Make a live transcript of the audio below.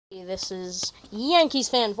This is Yankees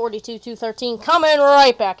fan 42213 coming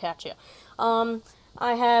right back at you.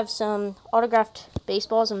 I have some autographed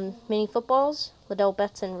baseballs and mini footballs, Liddell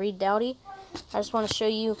Betts and Reed Doughty. I just want to show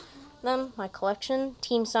you them, my collection.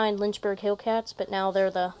 Team signed Lynchburg Hillcats, but now they're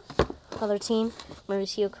the other team.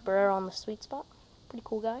 Mauricio Cabrera on the sweet spot. Pretty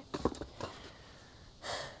cool guy.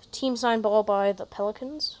 Team signed ball by the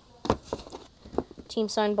Pelicans. Team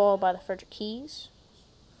signed ball by the Frederick Keys.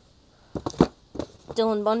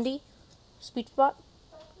 Dylan Bundy, sweet spot.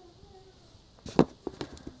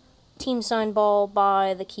 Team signed ball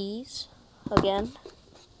by the Keys, again.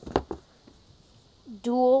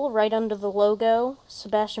 Duel right under the logo,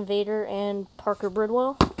 Sebastian Vader and Parker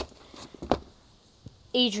Bridwell.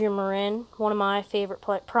 Adrian Morin, one of my favorite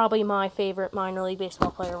probably my favorite minor league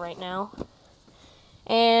baseball player right now.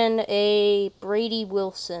 And a Brady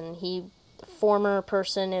Wilson, former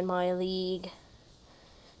person in my league,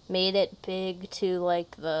 made it big to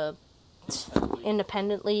like the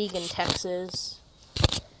independent league in Texas.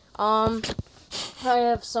 I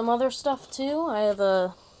have some other stuff too. I have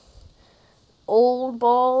a old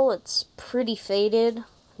ball. It's pretty faded.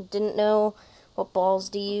 Didn't know what balls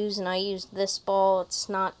to use, and I used this ball.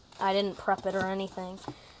 I didn't prep it or anything.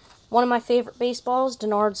 One of my favorite baseballs,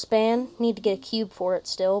 Denard Span. Need to get a cube for it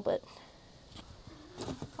still, but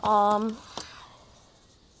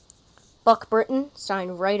Buck Britton,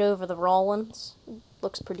 signed right over the Rollins.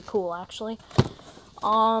 Looks pretty cool, actually.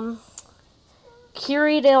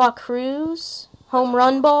 Curie de la Cruz, home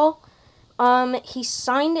run ball. He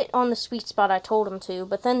signed it on the sweet spot I told him to,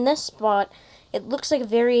 but then this spot, it looks like a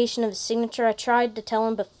variation of his signature. I tried to tell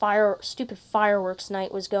him, but stupid fireworks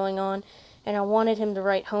night was going on, and I wanted him to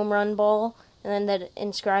write home run ball, and then that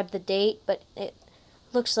inscribe the date, but it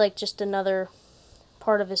looks like just another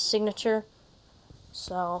part of his signature.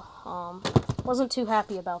 So, wasn't too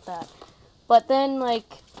happy about that. But then,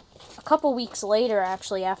 like, a couple weeks later,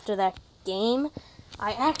 actually, after that game,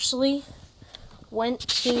 I actually went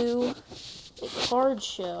to a card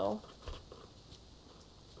show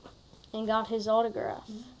and got his autograph.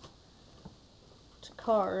 It's a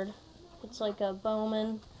card. It's like a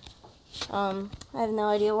Bowman. I have no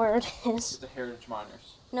idea where it is. It's the Heritage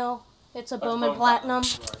Miners. No, it's a Bowman Platinum.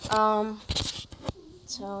 Right.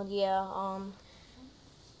 So, yeah,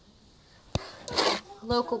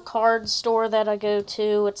 local card store that I go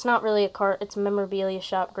to. It's not really a card, it's a memorabilia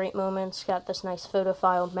shop. Great Moments. Got this nice photo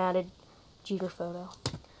file, matted Jeter photo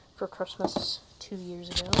for Christmas 2 years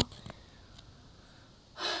ago.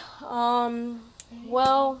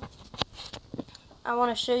 Well, I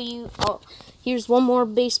want to show you, here's one more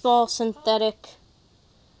baseball synthetic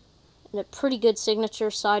and a pretty good signature,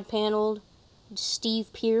 side paneled.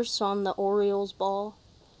 Steve Pearce on the Orioles ball.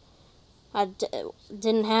 I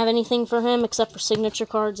didn't have anything for him except for signature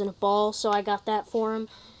cards and a ball, so I got that for him.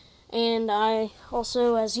 And I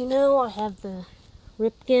also, as you know, I have the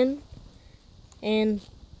Ripken and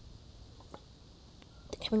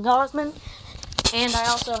Kevin Gausman. And I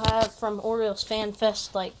also have from Orioles Fan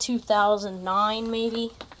Fest, like 2009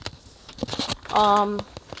 maybe,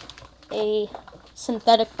 a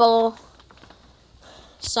synthetic ball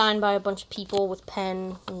signed by a bunch of people with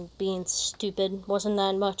pen and being stupid. Wasn't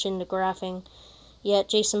that much into graphing yet.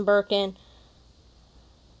 Jason Birkin,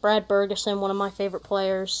 Brad Bergeson, one of my favorite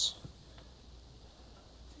players,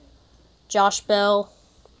 Josh Bell,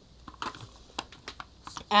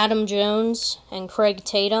 Adam Jones, and Craig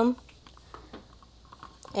Tatum,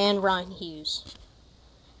 and Ryan Hughes.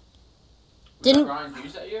 Didn't Ryan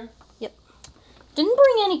Hughes that year? Yep. Didn't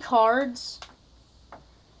bring any cards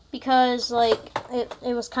because, like,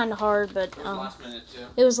 it was kind of hard, but last minute too.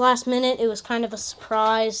 It was last minute. It was kind of a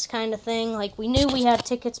surprise kind of thing. Like, we knew we had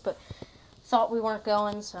tickets, but thought we weren't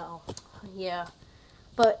going, so yeah.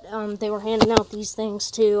 But they were handing out these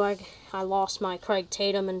things too. I lost my Craig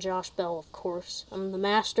Tatum and Josh Bell, of course. I'm the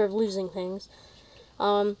master of losing things.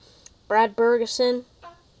 Brad Bergeson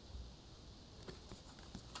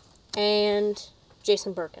and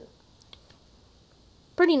Jason Birkin.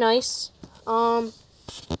 Pretty nice.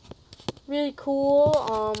 Really cool.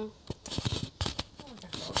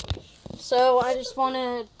 So I just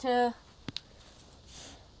wanted to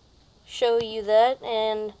show you that,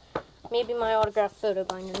 and maybe my autographed photo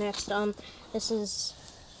binder next. I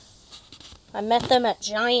met them at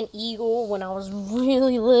Giant Eagle when I was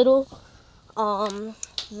really little.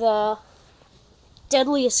 The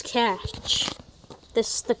Deadliest Catch.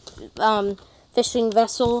 The fishing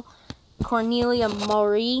vessel, Cornelia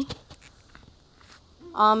Maury.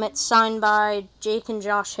 It's signed by Jake and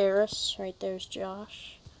Josh Harris. Right there's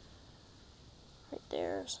Josh. Right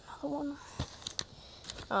there's another one.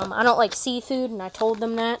 I don't like seafood, and I told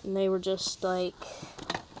them that, and they were just like,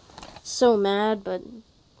 so mad, but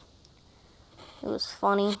it was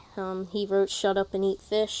funny. He wrote "Shut Up and Eat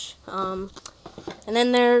Fish." And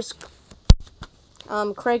then there's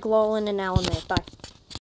Craig Lawlin and Alan May. Bye.